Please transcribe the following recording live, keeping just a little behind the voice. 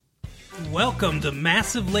Welcome to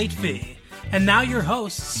Massive Late Fee. And now your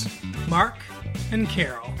hosts, Mark and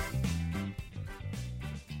Carol.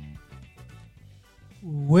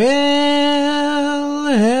 Well,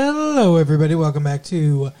 hello everybody. Welcome back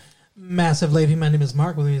to Massive Late Fee. My name is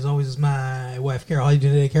Mark. With me as always is my wife, Carol. How you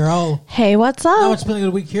doing today, Carol? Hey, what's up? Oh, it's been a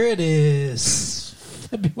good week here. It is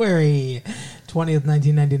February 20th,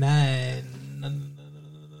 1999.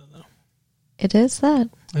 It is that.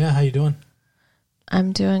 Yeah, how you doing?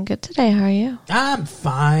 I'm doing good today. How are you? I'm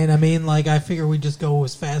fine. I mean, I figure we just go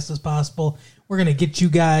as fast as possible. We're going to get you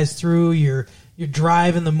guys through your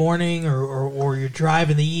drive in the morning or your drive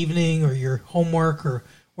in the evening or your homework or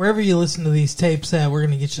wherever you listen to these tapes at. We're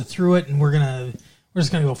going to get you through it, and we're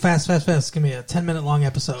just going to go fast. It's going to be a 10-minute long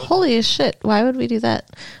episode. Holy shit. Why would we do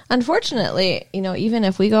that? Unfortunately, even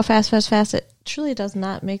if we go fast, it truly does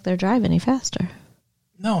not make their drive any faster.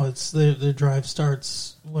 No, it's the drive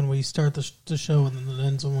starts when we start the show and then it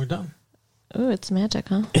ends when we're done. Ooh, it's magic,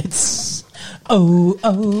 huh? It's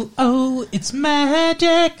it's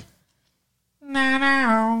magic.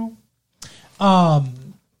 No.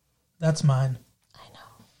 That's mine. I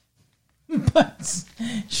know. But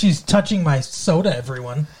she's touching my soda,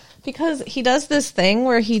 everyone. Because he does this thing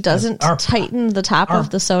where he doesn't tighten the top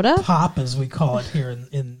of the soda. Pop, as we call it here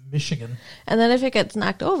in Michigan. And then if it gets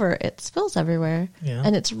knocked over, it spills everywhere. Yeah.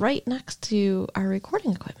 And it's right next to our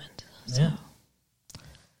recording equipment. So Yeah.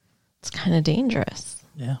 it's kind of dangerous.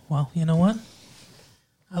 Yeah, well, you know what?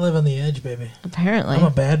 I live on the edge, baby. Apparently. I'm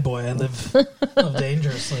a bad boy. I live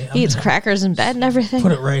dangerously. He eats crackers in bed and everything.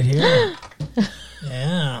 Put it right here.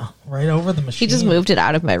 Yeah, right over the machine. He just moved it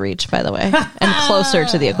out of my reach, by the way, and closer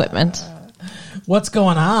to the equipment. What's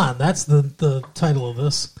going on? That's the title of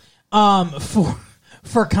this.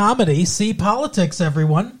 For comedy, see politics,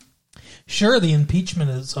 everyone. Sure, the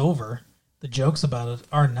impeachment is over. The jokes about it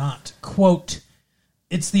are not. Quote,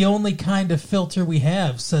 "It's the only kind of filter we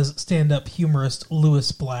have," says stand-up humorist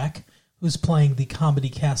Louis Black, who's playing the Comedy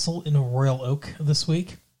Castle in Royal Oak this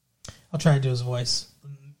week. I'll try to do his voice.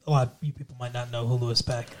 A lot of you people might not know who Louis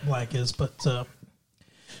Black is, but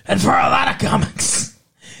and for a lot of comics,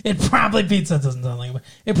 it probably beats. That doesn't sound like it.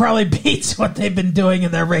 It probably beats what they've been doing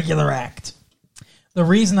in their regular act. The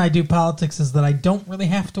reason I do politics is that I don't really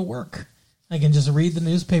have to work. I can just read the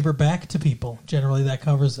newspaper back to people. Generally, that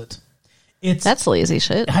covers it. That's lazy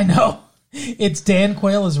shit. I know. It's Dan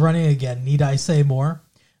Quayle is running again. Need I say more?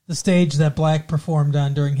 The stage that Black performed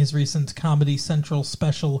on during his recent Comedy Central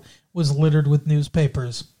special was littered with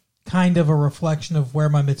newspapers. Kind of a reflection of where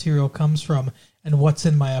my material comes from and what's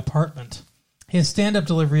in my apartment. His stand-up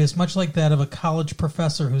delivery is much like that of a college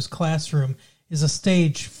professor whose classroom is a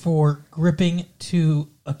stage for griping to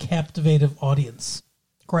a captivative audience.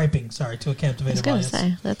 Griping to a captivative I audience. was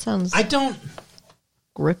going to say, that sounds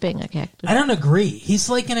gripping a cactus. I don't agree. He's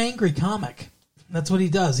like an angry comic. That's what he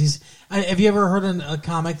does. Have you ever heard a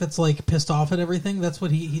comic that's like pissed off at everything? That's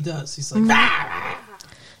what he does. He's like,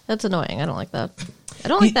 That's annoying. I don't like that. I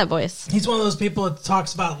don't like that voice. He's one of those people that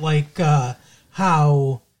talks about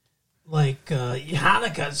how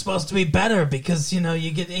Hanukkah is supposed to be better because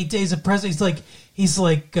you get 8 days of presents. He's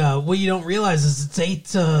like what you don't realize is it's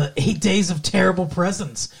 8 days of terrible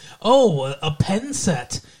presents. Oh, a pen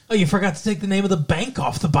set. Oh, you forgot to take the name of the bank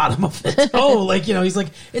off the bottom of it. Oh, he's like,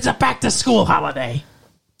 it's a back-to-school holiday.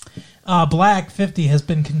 Black, 50, has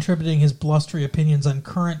been contributing his blustery opinions on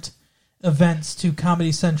current events to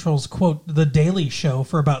Comedy Central's, quote, The Daily Show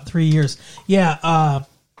for about 3 years. Yeah,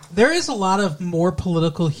 there is a lot of more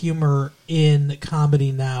political humor in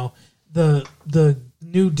comedy now. The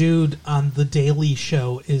new dude on The Daily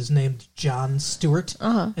Show is named Jon Stewart,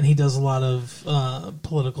 and he does a lot of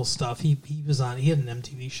political stuff. He had an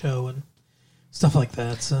MTV show and stuff like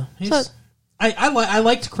that. So I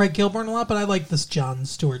liked Craig Kilborn a lot, but I like this Jon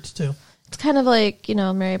Stewart too. It's kind of like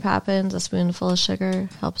Mary Poppins. A spoonful of sugar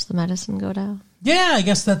helps the medicine go down. Yeah, I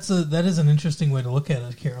guess that is an interesting way to look at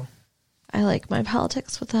it, Carol. I like my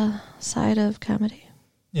politics with a side of comedy.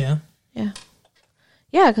 Yeah. Yeah.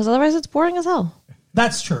 Yeah, because otherwise it's boring as hell.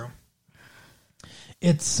 That's true.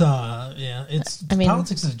 It's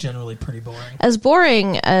politics is generally pretty boring. As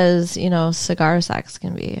boring as, cigar sex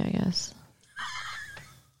can be, I guess.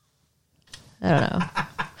 I don't know.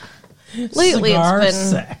 Lately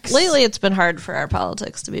it's been hard for our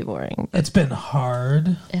politics to be boring. It's been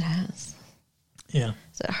hard. It has. Yeah.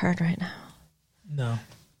 Is it hard right now? No.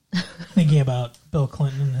 Thinking about Bill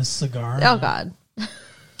Clinton and his cigar. Oh, God.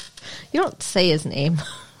 You don't say his name.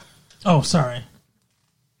 Oh, sorry.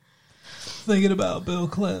 Thinking about Bill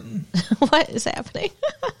Clinton. What is happening?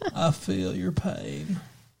 I feel your pain.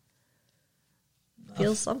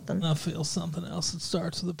 Feel something. I feel something else that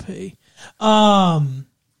starts with a P.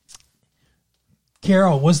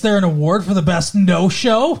 Carol, was there an award for the best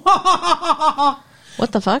no-show?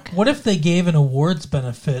 What the fuck? What if they gave an awards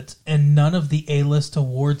benefit and none of the A-list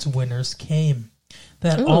awards winners came?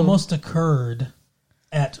 That almost occurred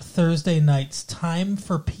at Thursday night's Time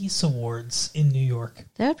for Peace Awards in New York.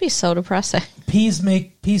 That would be so depressing.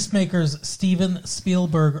 Peacemakers Steven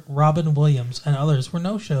Spielberg, Robin Williams, and others were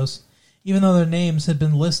no-shows, even though their names had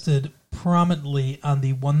been listed prominently on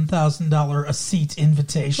the $1,000 a seat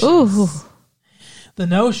invitations. Ooh. The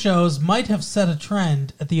no-shows might have set a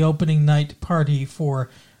trend at the opening night party for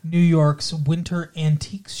New York's Winter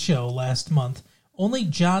Antiques Show last month. Only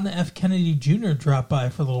John F. Kennedy Jr. dropped by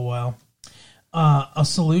for a little while. A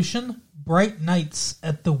solution? Bright Nights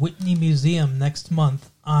at the Whitney Museum next month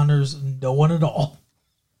honors no one at all.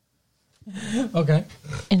 Okay.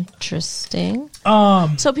 Interesting.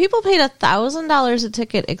 So people paid $1,000 a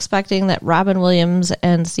ticket expecting that Robin Williams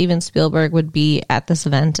and Steven Spielberg would be at this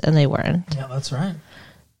event, and they weren't. Yeah, that's right.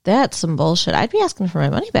 That's some bullshit. I'd be asking for my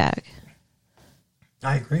money back.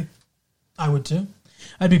 I agree. I would too.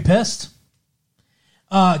 I'd be pissed.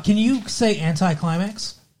 Can you say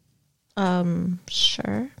anticlimax?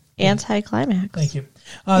 Sure. Anticlimax. Thank you.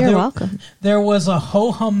 You're welcome. There was a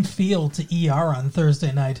ho-hum feel to ER on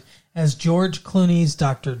Thursday night as George Clooney's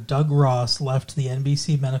Dr. Doug Ross left the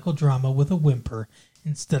NBC medical drama with a whimper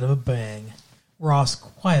instead of a bang. Ross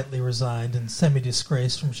quietly resigned in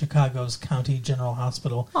semi-disgrace from Chicago's County General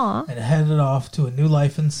Hospital and headed off to a new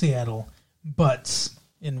life in Seattle. But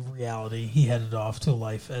in reality, he headed off to a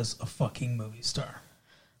life as a fucking movie star.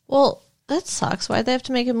 Well, that sucks. Why'd they have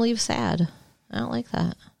to make him leave sad? I don't like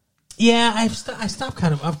that. Yeah, I've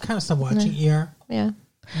kind of stopped watching ER. Yeah.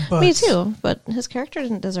 But Me too, but his character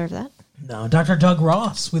didn't deserve that. No, Dr. Doug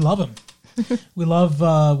Ross. We love him. We love,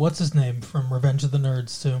 what's his name from Revenge of the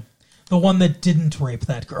Nerds, too. The one that didn't rape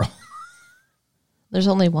that girl. There's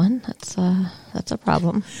only one? That's a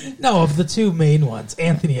problem. No, of the two main ones.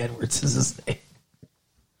 Anthony Edwards is his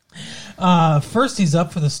name. First, he's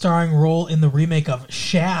up for the starring role in the remake of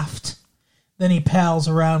Shaft. Then he pals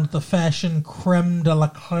around with the fashion creme de la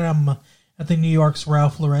creme at the New York's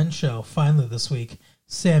Ralph Lauren show. Finally this week,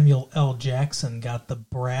 Samuel L. Jackson got the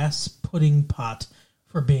brass pudding pot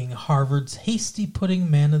for being Harvard's Hasty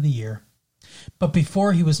Pudding Man of the Year. But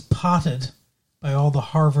before he was potted by all the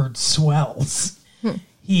Harvard swells,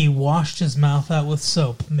 he washed his mouth out with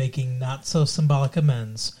soap, making not-so-symbolic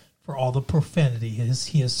amends for all the profanity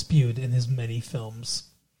he has spewed in his many films.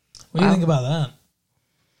 What do you think about that?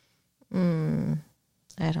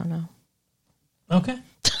 I don't know. Okay.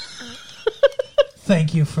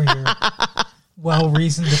 Thank you for your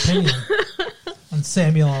well-reasoned opinion on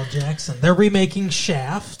Samuel L. Jackson. They're remaking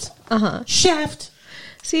Shaft. Shaft!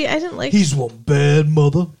 See, I didn't like... He's one bad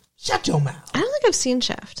mother. Shut your mouth. I don't think I've seen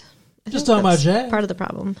Shaft. Just talking about Shaft. Part of the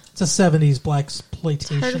problem. It's a 70s blaxploitation It's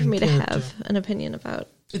hard for me character. to have an opinion about.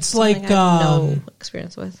 It's like... I have no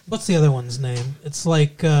experience with. What's the other one's name? It's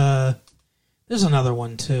like... there's another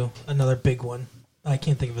one, too. Another big one. I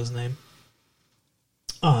can't think of his name.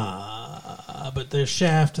 But there's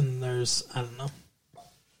Shaft and there's, I don't know,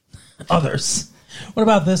 others. What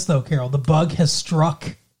about this, though, Carol? The bug has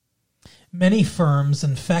struck. Many firms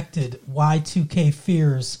infected Y2K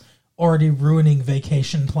fears already ruining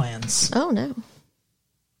vacation plans. Oh, no.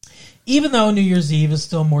 Even though New Year's Eve is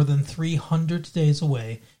still more than 300 days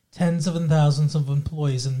away, tens of thousands of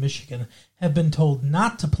employees in Michigan have been told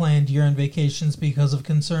not to plan year-end vacations because of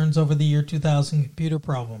concerns over the year 2000 computer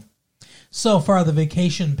problem. So far, the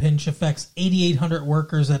vacation pinch affects 8,800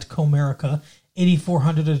 workers at Comerica,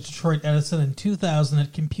 8,400 at Detroit Edison, and 2,000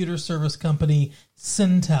 at computer service company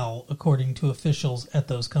Syntel, according to officials at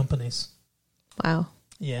those companies. Wow.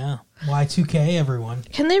 Yeah. Y2K, everyone.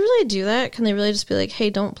 Can they really do that? Can they really just be like, hey,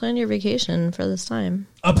 don't plan your vacation for this time?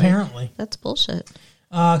 Apparently. Like, that's bullshit.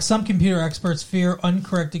 Some computer experts fear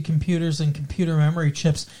uncorrected computers and computer memory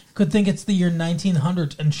chips could think it's the year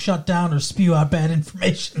 1900 and shut down or spew out bad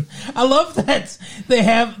information. I love that they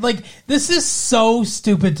have, like, this is so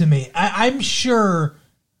stupid to me. I'm sure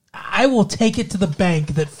I will take it to the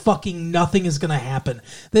bank that fucking nothing is going to happen.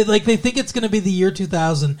 They think it's going to be the year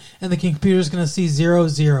 2000 and the computer's going to see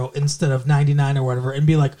 00 instead of 99 or whatever and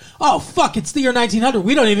be like, oh, fuck, it's the year 1900.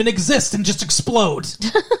 We don't even exist and just explode.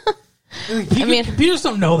 Computers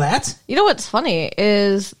don't know that. You know what's funny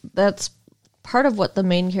is that's part of what the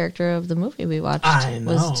main character of the movie we watched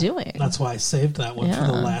was doing. That's why I saved that one for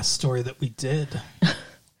the last story that we did.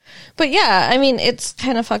 But yeah, I mean, it's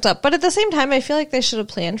kind of fucked up. But at the same time, I feel like they should have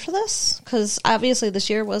planned for this because obviously this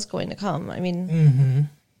year was going to come. I mean,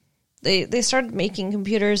 they started making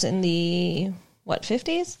computers in the,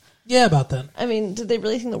 50s? Yeah, about that. I mean, did they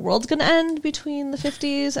really think the world's going to end between the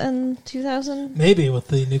 50s and 2000? Maybe with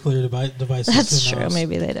the nuclear devices. That's true.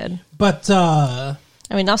 Maybe they did. But, I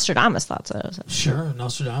mean, Nostradamus thought so. Sure,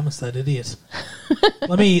 Nostradamus, that idiot.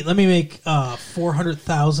 let me make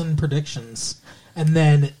 400,000 predictions, and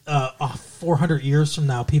then 400 years from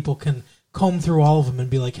now, people can comb through all of them and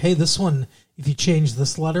be like, hey, this one, if you change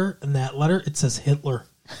this letter and that letter, it says Hitler.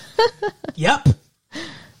 Yep.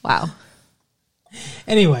 Wow.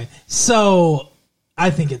 Anyway, so I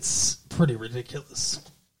think it's pretty ridiculous.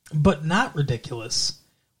 But not ridiculous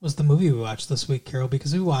was the movie we watched this week, Carol,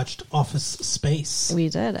 because we watched Office Space. We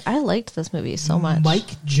did. I liked this movie so much.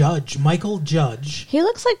 Michael Judge. He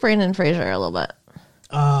looks like Brandon Fraser a little bit.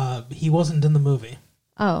 He wasn't in the movie.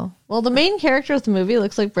 Oh. Well, the main character of the movie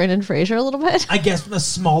looks like Brandon Fraser a little bit. I guess a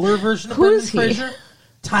smaller version of Brendan Fraser.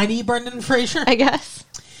 Tiny Brendan Fraser. I guess.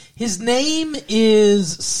 His name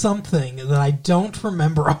is something that I don't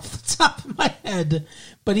remember off the top of my head,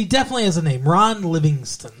 but he definitely has a name. Ron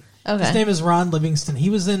Livingston. Okay. His name is Ron Livingston.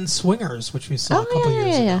 He was in Swingers, which we saw a couple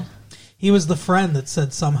years ago. Yeah. He was the friend that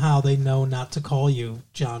said somehow they know not to call you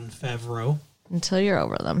Jon Favreau. Until you're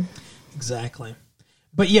over them. Exactly.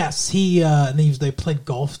 But yes, they played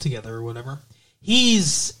golf together or whatever.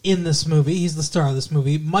 He's in this movie. He's the star of this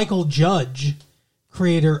movie. Michael Judge,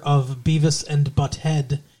 creator of Beavis and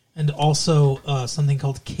Butthead, and also something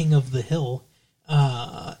called King of the Hill,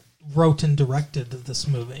 wrote and directed this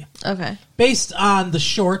movie. Okay. Based on the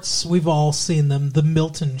shorts, we've all seen them, the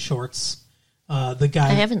Milton shorts. The guy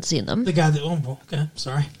I haven't seen them. The guy that, oh, okay,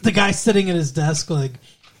 sorry. The guy sitting at his desk like,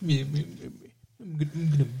 I'm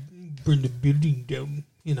gonna burn the building down.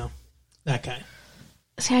 You know, that guy.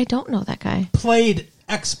 See, I don't know that guy. Played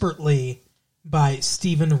expertly by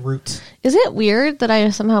Stephen Root. Is it weird that I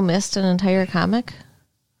somehow missed an entire comic?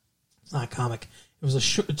 It's not a comic. It was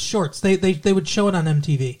it's shorts. They would show it on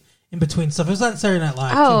MTV in between stuff. It was on Saturday Night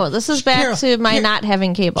Live. Oh, too. This is back to my not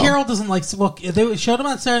having cable. Carol doesn't like. Well, they showed them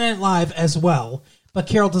on Saturday Night Live as well, but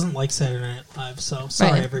Carol doesn't like Saturday Night Live. So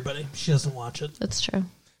sorry, right. Everybody. She doesn't watch it. That's true.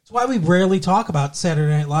 That's why we rarely talk about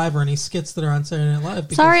Saturday Night Live or any skits that are on Saturday Night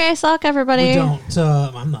Live. Sorry, I suck, everybody. We don't.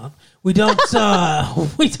 I'm not. We don't.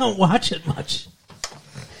 We don't watch it much.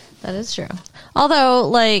 That is true. Although,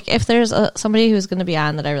 like, if there's somebody who's going to be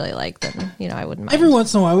on that I really like, then, you know, I wouldn't mind. Every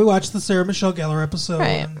once in a while, we watch the Sarah Michelle Gellar episode.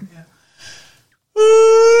 Right. And, yeah.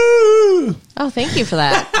 Oh, thank you for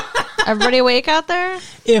that. Everybody awake out there?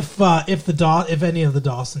 If any of the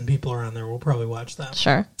Dawson people are on there, we'll probably watch that.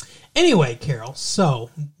 Sure. Anyway, Carol,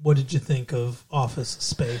 so what did you think of Office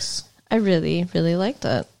Space? I really, really liked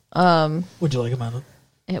it. What'd you like about it?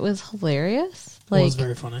 It was hilarious. It was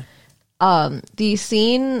very funny. The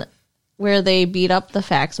scene where they beat up the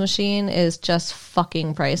fax machine is just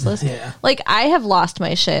fucking priceless. Yeah. Like, I have lost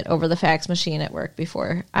my shit over the fax machine at work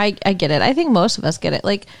before. I get it. I think most of us get it.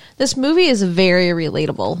 Like, this movie is very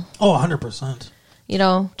relatable. Oh, 100%. You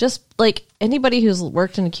know, just like anybody who's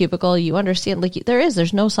worked in a cubicle, you understand, like,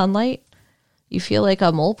 there's no sunlight. You feel like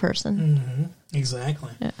a mole person. Mm-hmm.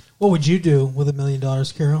 Exactly. Yeah. What would you do with $1 million,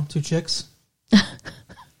 Carol? 2 chicks?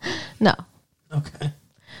 No. Okay.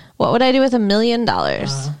 What would I do with $1 million?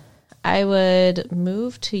 I would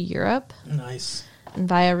move to Europe. Nice. And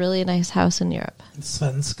buy a really nice house in Europe.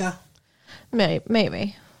 Svenska?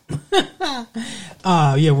 Maybe.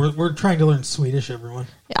 Yeah, we're trying to learn Swedish, everyone.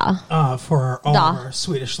 Yeah. For all of our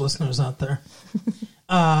Swedish listeners out there.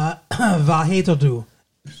 Vad heter du?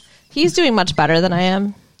 He's doing much better than I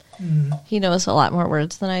am. He knows a lot more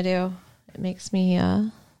words than I do. It makes me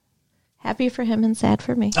happy for him and sad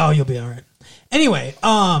for me. Oh, you'll be all right. Anyway,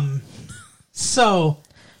 so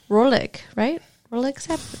Rolig, right? Rolig's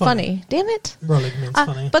funny. Damn it. Rolig means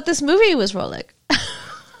funny. But this movie was Rolig.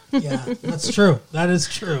 Yeah, that's true. That is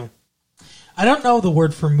true. I don't know the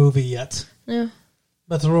word for movie yet. Yeah.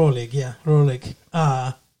 But Rolig, yeah, Rolig.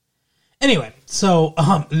 Anyway, so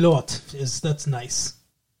låt that's nice.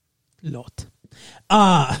 Låt.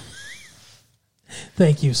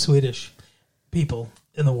 Thank you, Swedish people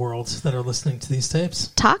in the world that are listening to these tapes.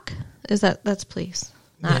 Talk? That's please.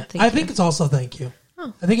 Not Yeah, thank I you. think it's also thank you.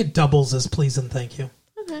 Oh. I think it doubles as please and thank you.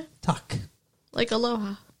 Okay. Talk. Like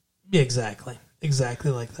aloha. Yeah, exactly.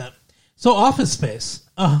 Exactly like that. So Office Space.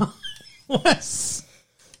 Was...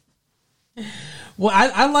 Well,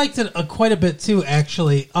 I liked it quite a bit too,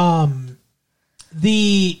 actually. The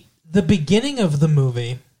beginning of the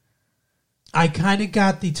movie, I kind of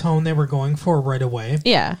got the tone they were going for right away.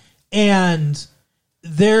 Yeah. And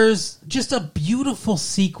there's just a beautiful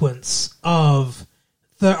sequence of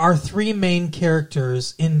our 3 main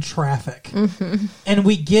characters in traffic. Mm-hmm. And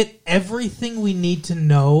we get everything we need to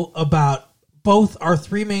know about both our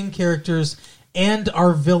 3 main characters and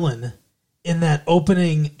our villain in that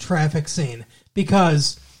opening traffic scene,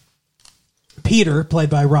 because Peter, played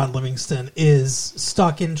by Ron Livingston, is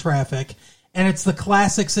stuck in traffic, and it's the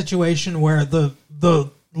classic situation where the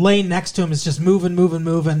lane next to him is just moving,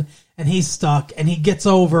 and he's stuck, and he gets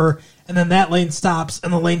over, and then that lane stops,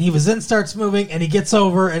 and the lane he was in starts moving, and he gets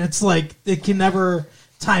over, and it's like, it can never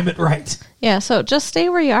time it right. Yeah, so just stay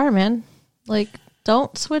where you are, man. Like,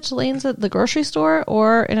 don't switch lanes at the grocery store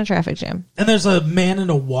or in a traffic jam. And there's a man in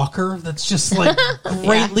a walker that's just, like,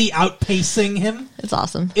 greatly outpacing him. It's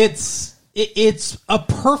awesome. It's a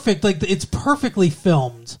perfect, like, it's perfectly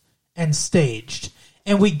filmed and staged.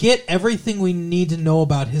 And we get everything we need to know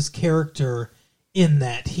about his character in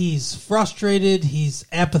that. He's frustrated, he's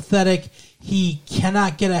apathetic, he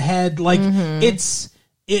cannot get ahead. Like, the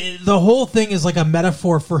whole thing is like a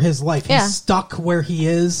metaphor for his life. Yeah. He's stuck where he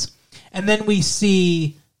is. And then we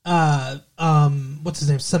see, what's his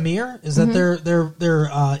name? Samir? Is that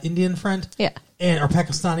their Indian friend? Yeah. Or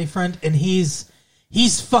Pakistani friend? And he's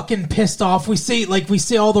fucking pissed off. We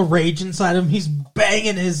see all the rage inside him. He's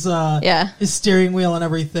banging his steering wheel and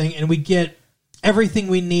everything, and we get everything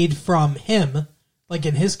we need from him, like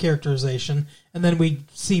in his characterization. And then we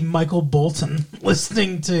see Michael Bolton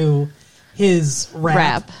listening to his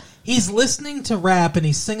rap. He's listening to rap and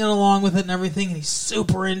he's singing along with it and everything, and he's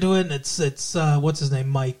super into it. And it's what's his name,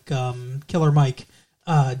 Mike, Killer Mike,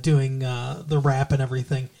 doing the rap and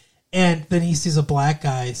everything. And then he sees a black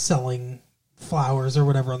guy selling flowers or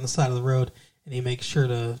whatever on the side of the road, and he makes sure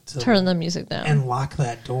to turn the music down and lock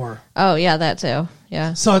that door. Oh yeah, that too.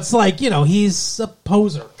 Yeah. So it's like, he's a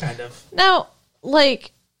poser kind of. Now,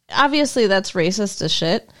 like, obviously that's racist as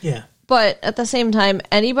shit. Yeah. But at the same time,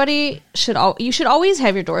 you should always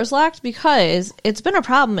have your doors locked, because it's been a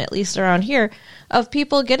problem, at least around here, of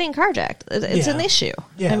people getting carjacked. It's an issue.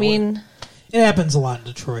 Yeah, I mean, it happens a lot in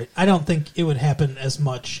Detroit. I don't think it would happen as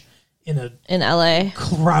much in LA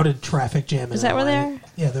crowded traffic jam. Is that where they are?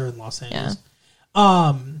 Yeah, they're in Los Angeles.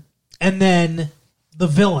 Yeah. And then the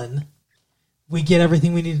villain, we get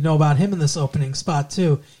everything we need to know about him in this opening spot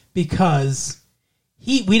too, because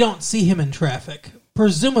we don't see him in traffic.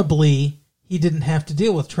 Presumably, he didn't have to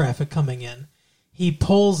deal with traffic coming in. He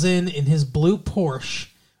pulls in his blue Porsche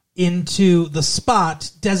into the spot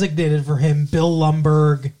designated for him, Bill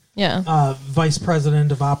Lumberg, vice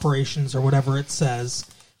president of operations or whatever it says,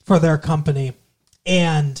 for their company.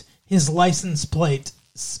 And his license plate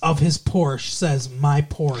of his Porsche says, "My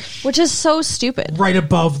Porsche." Which is so stupid. Right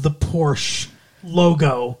above the Porsche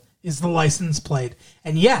logo is the license plate.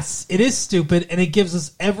 And yes, it is stupid, and it gives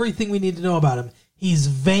us everything we need to know about him. He's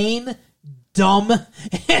vain, dumb,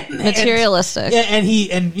 and materialistic. And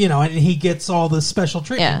he gets all the special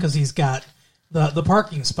treatment because he's got the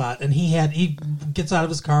parking spot, and he gets out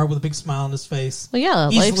of his car with a big smile on his face. Well, yeah,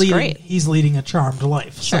 life's great. He's leading a charmed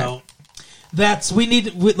life. Sure. So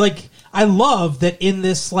I love that in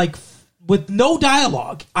this, like, with no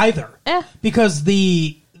dialogue either. Because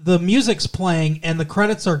the music's playing and the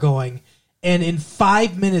credits are going, and in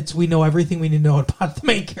 5 minutes we know everything we need to know about the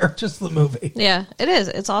main characters of the movie. Yeah, it is.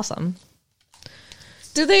 It's awesome.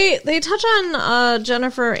 Do they touch on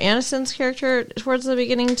Jennifer Aniston's character towards the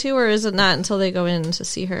beginning too, or is it not until they go in to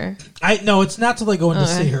see her? No, it's not till they go in to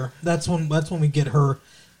see her. That's when we get her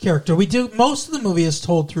character. Most of the movie is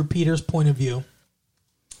told through Peter's point of view.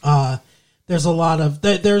 There's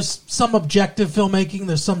some objective filmmaking,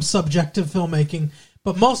 there's some subjective filmmaking,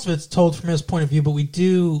 but most of it's told from his point of view. But we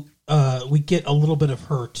get a little bit of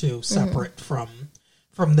her too, separate from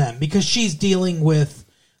them, because she's dealing with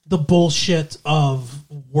the bullshit of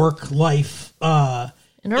work life in a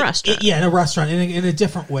restaurant. In a restaurant in a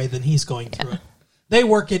different way than he's going through it. They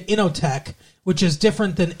work at Inotech, which is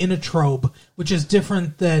different than Inatrobe, which is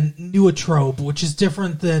different than Nuatrobe, which is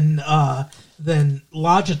different than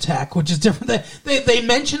Logitech, which is different. They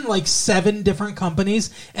mention like 7 different companies,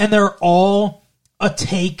 and they're all a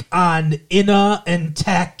take on Ina and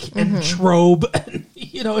Tech and Trobe. And,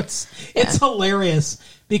 it's hilarious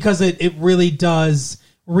because it really does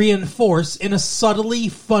reinforce in a subtly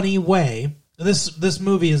funny way. This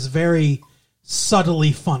movie is very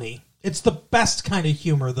subtly funny. It's the best kind of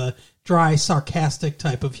humor, the dry, sarcastic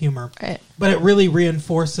type of humor. Right. But it really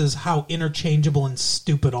reinforces how interchangeable and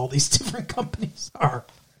stupid all these different companies are.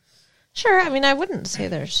 Sure, I mean, I wouldn't say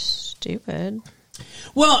they're stupid.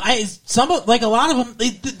 Well, a lot of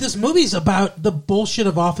them. This movie's about the bullshit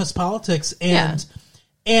of office politics and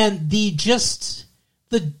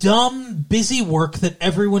the dumb, busy work that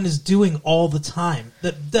everyone is doing all the time.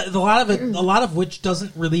 A lot of which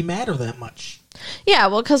doesn't really matter that much. Yeah,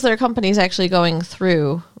 well, because their company's actually going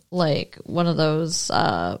through like one of those.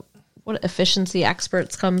 What what efficiency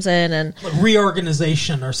experts comes in and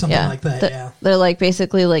reorganization or something like that. They're like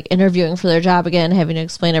basically like interviewing for their job again, having to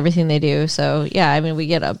explain everything they do. So yeah, I mean, we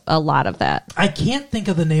get a lot of that. I can't think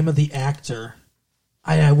of the name of the actor.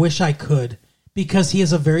 I wish I could, because he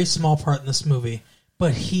has a very small part in this movie,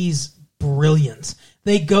 but he's brilliant.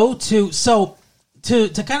 They go to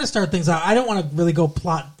to kind of start things out. I don't want to really go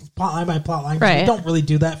plot line by plot line. Right. We don't really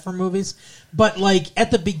do that for movies, but like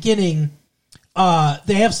at the beginning.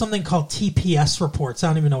 They have something called TPS reports. I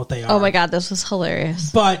don't even know what they are. Oh my god, this was hilarious.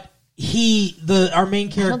 But our main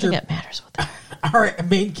character, I don't think it matters what they are. Our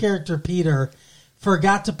main character Peter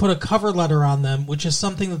forgot to put a cover letter on them, which is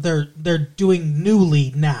something that they're doing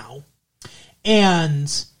newly now. And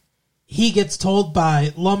he gets told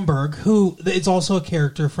by Lumbergh, who is also a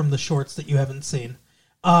character from the shorts that you haven't seen,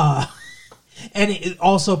 and it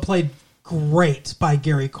also played great by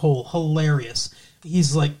Gary Cole, hilarious.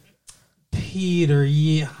 He's like, Peter,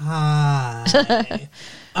 hi.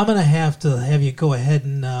 I'm going to have you go ahead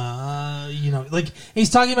and, like, he's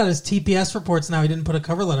talking about his TPS reports now. He didn't put a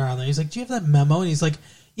cover letter on there. He's like, do you have that memo? And he's like,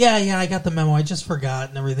 yeah, I got the memo. I just forgot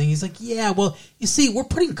and everything. He's like, yeah, well, you see, we're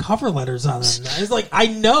putting cover letters on them. He's like, I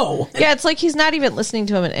know. Yeah, it's like he's not even listening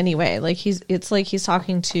to him in any way. Like, it's like he's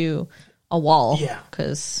talking to a wall. Yeah.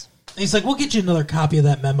 Because... He's like, we'll get you another copy of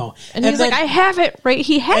that memo. And he's like, I have it, right?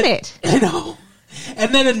 He had it. I know.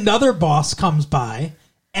 And then another boss comes by,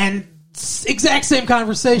 and exact same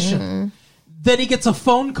conversation. Mm-hmm. Then he gets a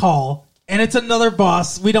phone call, and it's another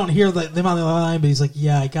boss. We don't hear them on the line, but he's like,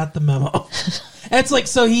 yeah, I got the memo. And it's like,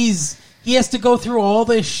 so he has to go through all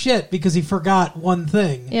this shit because he forgot one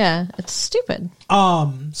thing. Yeah, it's stupid.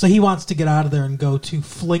 So he wants to get out of there and go to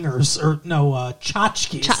Flingers,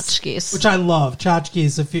 Tchotchkes. Tchotchkes. Which I love.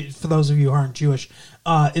 Tchotchkes, for those of you who aren't Jewish,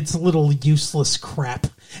 it's a little useless crap.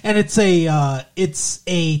 And it's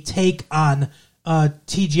a take on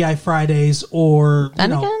TGI Fridays or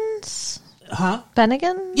Bennigan's? Huh?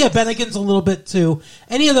 Bennigan's? Yeah, Bennigan's a little bit too.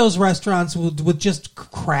 Any of those restaurants with just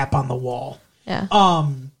crap on the wall. Yeah.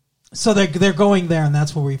 So they're going there, and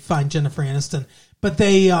that's where we find Jennifer Aniston. But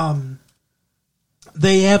they have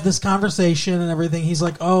this conversation and everything. He's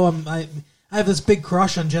like, "Oh, I have this big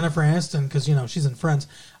crush on Jennifer Aniston because she's in Friends."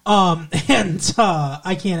 And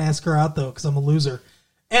I can't ask her out though because I'm a loser.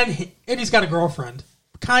 And he's got a girlfriend,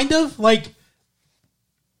 kind of like.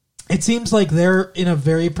 It seems like they're in a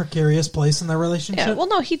very precarious place in their relationship. Yeah, well,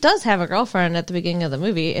 no, he does have a girlfriend at the beginning of the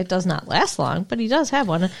movie. It does not last long, but he does have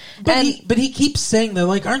one. But he keeps saying, they're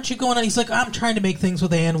like, aren't you going on? He's like, I'm trying to make things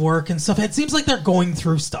with Anne work and stuff. It seems like they're going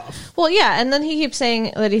through stuff. Well, yeah, and then he keeps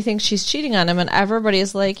saying that he thinks she's cheating on him, and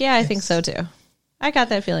everybody's like, yeah, I think so, too. I got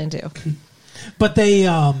that feeling, too. But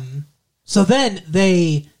so then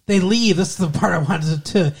they leave. This is the part I wanted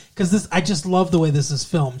to, because I just love the way this is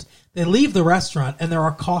filmed. They leave the restaurant and they're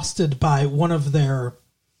accosted by one of their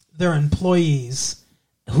employees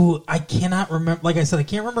who I cannot remember. Like I said, I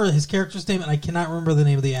can't remember his character's name and I cannot remember the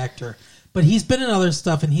name of the actor. But he's been in other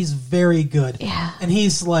stuff and he's very good. Yeah. And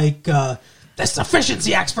he's like, this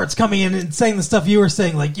efficiency expert's coming in and saying the stuff you were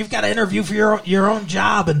saying. Like, you've got to interview for your own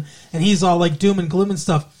job. And he's all like doom and gloom and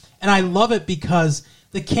stuff. And I love it because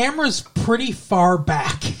the camera's pretty far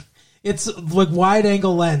back. It's like wide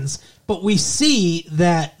angle lens, but we see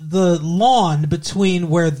that the lawn between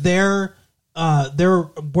where their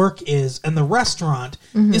work is and the restaurant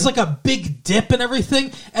is like a big dip and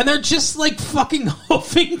everything, and they're just like fucking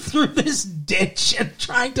hoofing through this ditch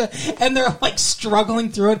and they're like struggling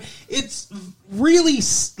through it. It's really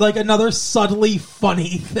like another subtly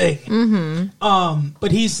funny thing. Mm-hmm.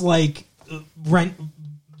 But he's like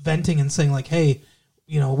venting and saying like, hey,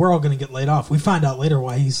 we're all going to get laid off. We find out later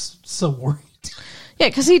why he's so worried. Yeah,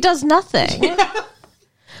 because he does nothing. Yeah.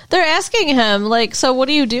 They're asking him, like, so what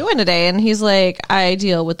are you doing today? And he's like, I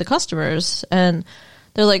deal with the customers. And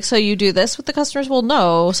they're like, so you do this with the customers? Well,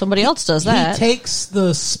 no, somebody else does that. He takes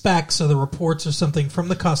the specs or the reports or something from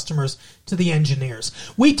the customers to the engineers.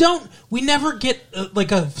 We never get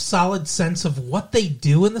like a solid sense of what they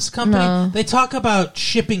do in this company. No. They talk about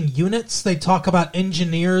shipping units. They talk about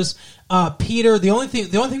engineers. Peter, the only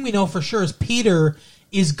thing we know for sure is Peter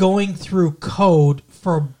is going through code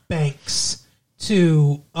for banks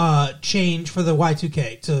to change for the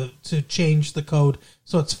Y2K to change the code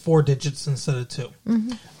so it's 4 digits instead of 2.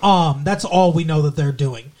 Mm-hmm. That's all we know that they're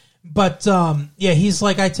doing. But yeah, he's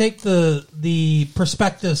like, I take the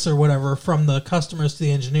prospectus or whatever from the customers to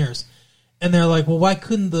the engineers, and they're like, well, why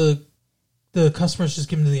couldn't the customers just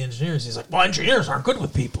give them to the engineers? He's like, well, engineers aren't good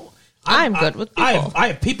with people. I'm good with people. I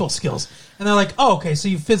have people skills. And they're like, oh, okay, so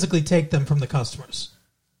you physically take them from the customers.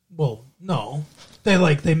 Well, no.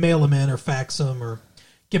 They mail them in or fax them or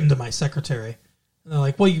give them to my secretary. And they're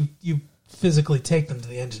like, well, you physically take them to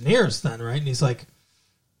the engineers then, right? And he's like,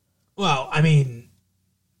 well, I mean,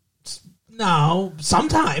 no,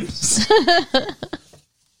 sometimes.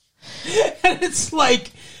 And it's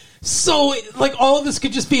like, so, like, all of this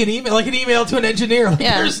could just be an email, like an email to an engineer. Like,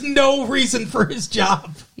 there's no reason for his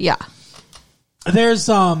job. Yeah. There's,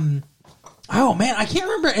 oh man, I can't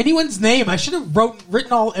remember anyone's name. I should have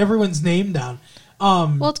written everyone's name down.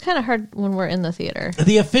 Well, it's kind of hard when we're in the theater.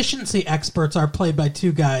 The efficiency experts are played by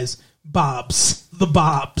two guys, the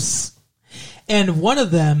Bobs. And one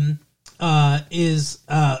of them is,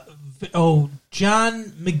 John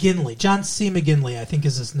McGinley. John C. McGinley, I think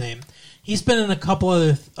is his name. He's been in a couple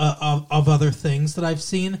of other things that I've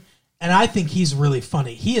seen, and I think he's really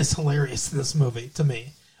funny. He is hilarious in this movie, to me.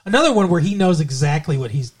 Another one where he knows exactly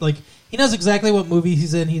what he's like. He knows exactly what movie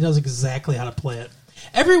he's in. He knows exactly how to play it.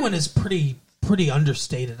 Everyone is pretty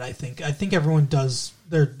understated, I think. I think everyone does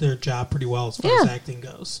their job pretty well as far as acting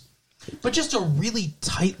goes. But just a really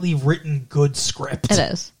tightly written, good script. It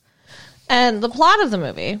is. And the plot of the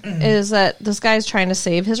movie is that this guy's trying to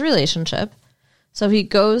save his relationship. So he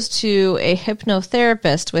goes to a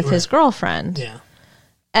hypnotherapist with his girlfriend. Yeah.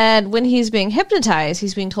 And when he's being hypnotized,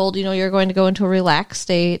 he's being told, you're going to go into a relaxed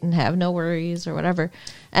state and have no worries or whatever.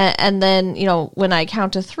 And then, when I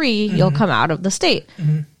count to 3, you'll come out of the state.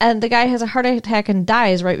 And the guy has a heart attack and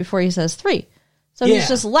dies right before he says 3. So he's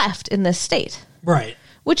just left in this state. Right.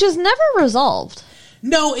 Which is never resolved.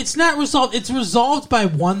 No, it's not resolved. It's resolved by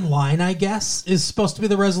one line, I guess, is supposed to be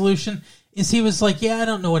the resolution. Is he was like, I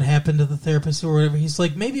don't know what happened to the therapist or whatever. He's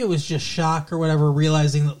like, maybe it was just shock or whatever,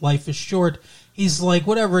 realizing that life is short. He's like,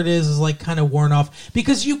 whatever it is like kind of worn off.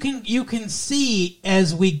 Because you can see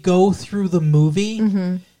as we go through the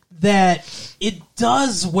movie that it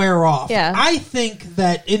does wear off. Yeah. I think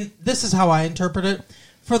that, this is how I interpret it,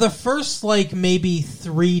 for the first maybe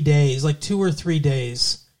 3 days, 2 or 3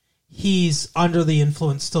 days, he's under the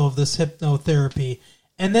influence still of this hypnotherapy.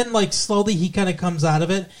 And then, slowly he kind of comes out of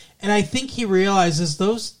it. And I think he realizes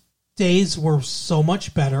those days were so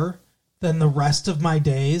much better than the rest of my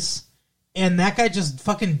days. And that guy just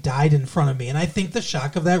fucking died in front of me. And I think the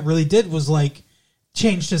shock of that really was,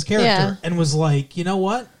 changed his character. And was like, you know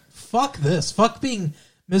what? Fuck this. Fuck being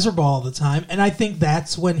miserable all the time. And I think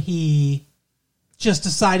that's when he just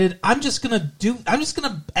decided, I'm just going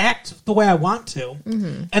to act the way I want to.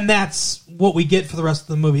 And that's what we get for the rest of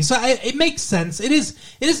the movie. So it makes sense. It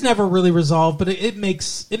is never really resolved, but it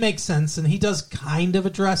makes sense. And he does kind of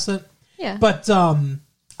address it. Yeah. But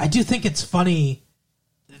I do think it's funny.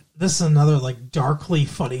 This is another darkly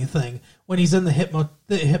funny thing. When he's in the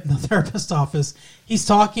hypnotherapist office, he's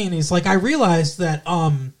talking and he's like, I realized that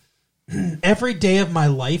every day of my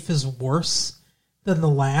life is worse than the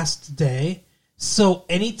last day. So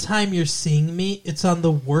anytime you're seeing me, it's on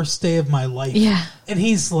the worst day of my life. Yeah. And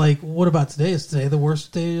he's like, what about today? Is today the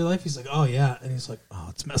worst day of your life? He's like, oh, yeah. And he's like, oh,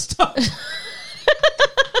 it's messed up.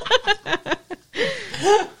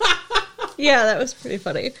 Yeah, that was pretty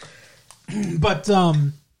funny. But,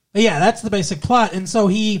 yeah, that's the basic plot. And so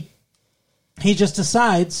he just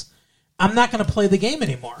decides, I'm not going to play the game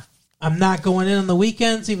anymore. I'm not going in on the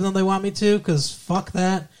weekends, even though they want me to, because fuck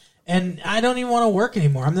that. And I don't even want to work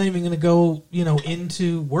anymore. I'm not even going to go,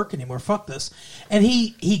 into work anymore. Fuck this. And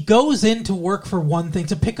he goes into work for one thing,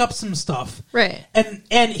 to pick up some stuff. Right.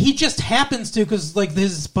 And he just happens to, because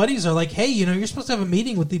his buddies are like, hey, you're supposed to have a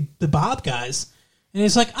meeting with the Bob guys. And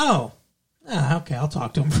he's like, oh, okay, I'll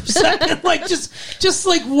talk to him for a second. just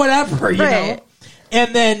whatever, you know.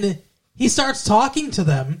 And then he starts talking to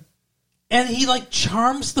them, and he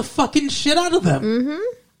charms the fucking shit out of them. Mm-hmm.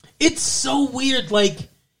 It's so weird.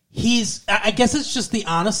 I guess it's just the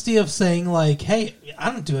honesty of saying hey,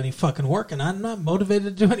 I don't do any fucking work, and I'm not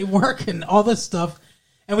motivated to do any work, and all this stuff.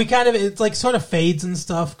 And we kind of, it's sort of fades and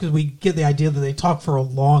stuff, because we get the idea that they talk for a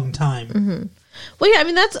long time. Mm-hmm. Well, yeah, I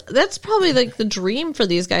mean, that's probably the dream for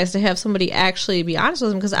these guys, to have somebody actually be honest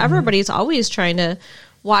with them, because everybody's always trying to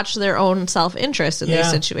watch their own self-interest in these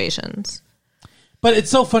situations. But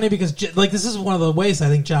it's so funny because this is one of the ways I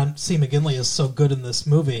think John C. McGinley is so good in this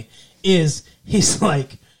movie, is he's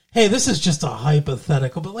like, hey, this is just a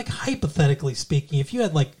hypothetical, but hypothetically speaking, if you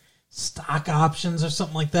had stock options or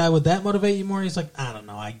something like that, would that motivate you more? He's like, I don't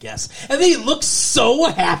know, I guess. And then he looks so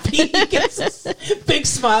happy. He gets this big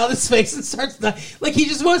smile on his face and starts he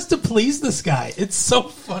just wants to please this guy. It's so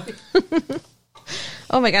funny.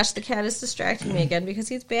 Oh my gosh, the cat is distracting me again because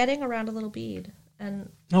he's batting around a little bead. And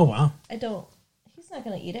oh, wow. He's not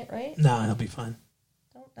going to eat it, right? No, he'll be fine.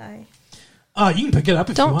 Don't die. You can pick it up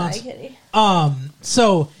if you want. Don't die, kitty.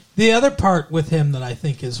 So the other part with him that I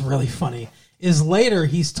think is really funny is later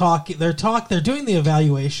they're doing the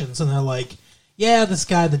evaluations, and they're like, yeah, this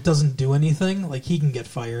guy that doesn't do anything, like he can get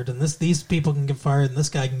fired, and these people can get fired, and this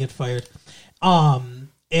guy can get fired.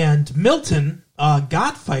 And Milton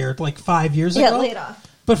got fired like 5 years ago. Yeah, laid off.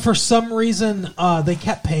 But for some reason, they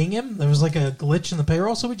kept paying him. There was like a glitch in the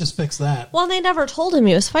payroll, so we just fixed that. Well, they never told him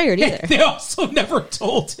he was fired either. They also never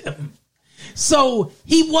told him. So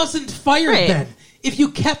he wasn't fired then. If you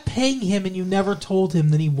kept paying him and you never told him,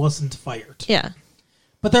 then he wasn't fired. Yeah.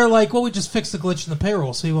 But they're like, well, we just fixed the glitch in the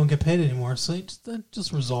payroll, so he won't get paid anymore. So that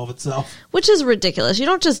just resolve itself. Which is ridiculous. You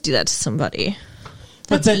don't just do that to somebody.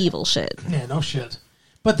 That's evil shit. Yeah, no shit.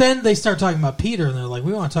 But then they start talking about Peter, and they're like,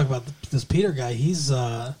 we want to talk about this Peter guy. He's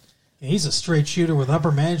a straight shooter with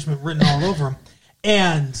upper management written all over him.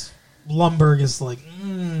 And Lumbergh is like,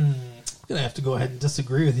 I'm going to have to go ahead and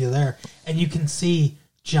disagree with you there. And you can see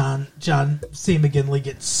John C. McGinley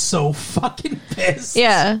gets so fucking pissed.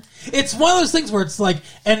 Yeah. It's one of those things where it's like,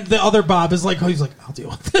 and the other Bob is like, oh, he's like, I'll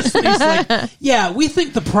deal with this. And he's like, yeah, we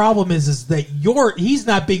think the problem is that he's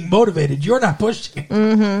not being motivated. You're not pushing him.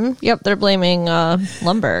 Mm-hmm. Yep, they're blaming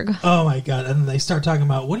Lumbergh. Oh my God. And then they start talking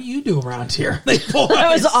about, what do you do around here? They pull out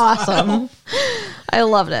That was his awesome. file. I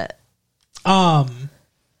loved it.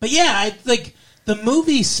 But yeah, I think the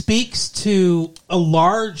movie speaks to a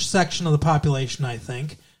large section of the population, I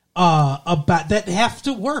think, about that have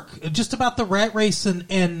to work, just about the rat race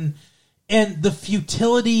and the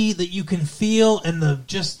futility that you can feel, and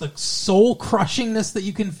the soul crushingness that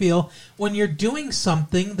you can feel when you're doing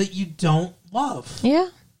something that you don't love. Yeah.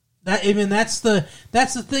 That's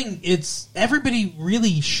the thing. It's everybody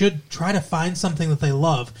really should try to find something that they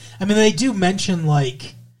love. I mean, they do mention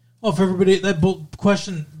like, well, if everybody the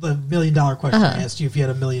 $1 million question I asked you, if you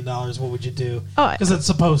had $1 million, what would you do? Because it's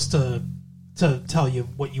supposed to tell you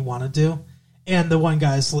what you want to do. And the one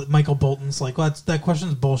guy's Michael Bolton's like, well, that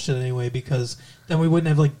question's bullshit anyway, because then we wouldn't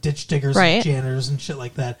have like ditch diggers and janitors and shit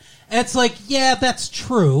like that. And it's like, yeah, that's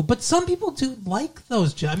true, but some people do like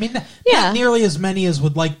those jobs. I mean, not nearly as many as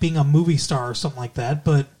would like being a movie star or something like that,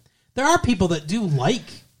 but there are people that do like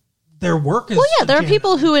their work. Well, yeah, there are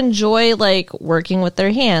people who enjoy like working with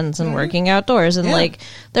their hands and working outdoors, and like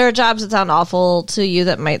there are jobs that sound awful to you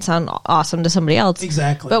that might sound awesome to somebody else.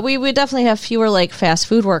 Exactly. But we would definitely have fewer like fast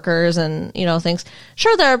food workers and things.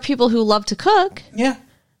 Sure, there are people who love to cook. Yeah.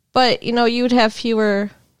 But you would have fewer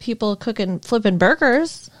people cooking, flipping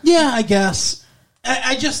burgers. Yeah, I guess.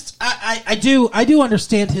 I do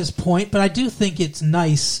understand his point, but I do think it's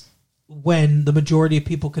nice when the majority of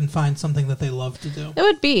people can find something that they love to do.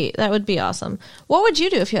 That would be awesome. What would you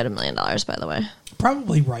do if you had $1 million, by the way?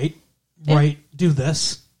 Probably do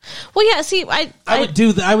this. Well, yeah, see, I would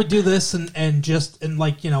do this and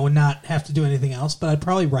not have to do anything else, but I'd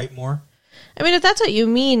probably write more. I mean, if that's what you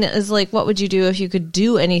mean is like, what would you do if you could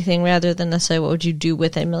do anything rather than necessarily what would you do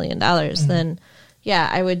with $1 million, then yeah,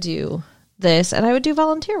 I would do this, and I would do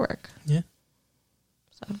volunteer work. Yeah.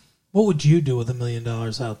 So, what would you do with $1 million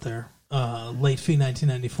out there? Late fee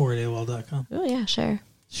 1994 at AOL.com. Oh yeah,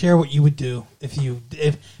 share what you would do if you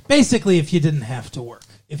didn't have to work,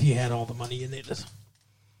 if you had all the money you needed.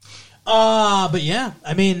 But yeah,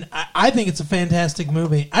 I mean, I think it's a fantastic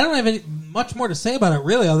movie. I don't have much more to say about it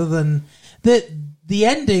really, other than the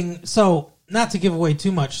ending. So not to give away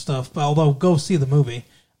too much stuff, but although go see the movie.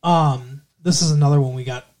 This is another one we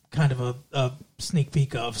got kind of a sneak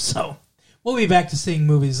peek of. So we'll be back to seeing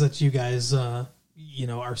movies that you guys are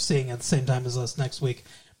seeing at the same time as us next week.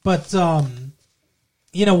 But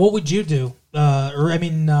what would you do? Not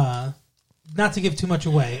to give too much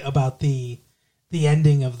away about the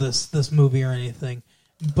ending of this movie or anything,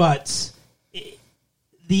 but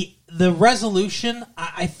the resolution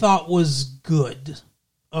I thought was good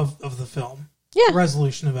of the film. Yeah, the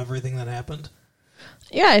resolution of everything that happened.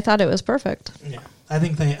 Yeah, I thought it was perfect. Yeah, I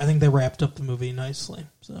think they wrapped up the movie nicely.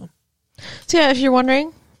 So yeah, if you're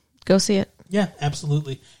wondering, go see it. Yeah,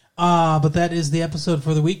 absolutely. But that is the episode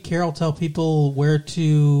for the week. Carol, tell people where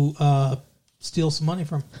to steal some money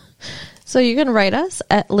from. So you can write us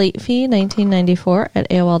at latefee1994 at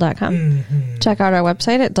AOL.com. Mm-hmm. Check out our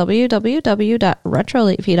website at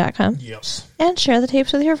www.retrolatefee.com. Yes. And share the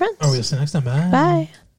tapes with your friends. We'll see you next time. Bye. Bye.